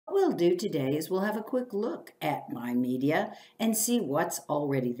we'll do today is we'll have a quick look at My Media and see what's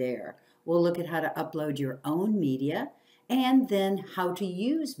already there. We'll look at how to upload your own media and then how to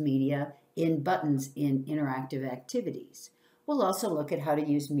use media in buttons in interactive activities. We'll also look at how to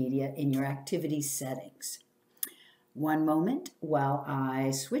use media in your activity settings. One moment while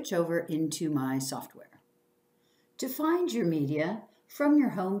I switch over into my software. To find your media, from your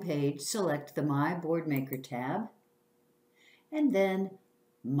home page, select the My Boardmaker tab and then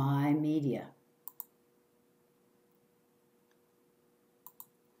My Media.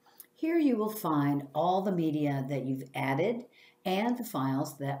 Here you will find all the media that you've added and the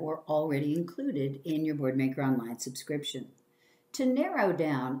files that were already included in your Boardmaker Online subscription. To narrow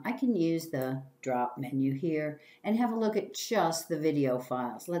down, I can use the drop menu here and have a look at just the video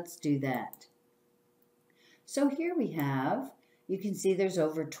files. Let's do that. So here we have, you can see there's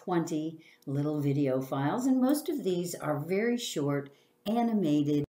over 20 little video files, and most of these are very short animated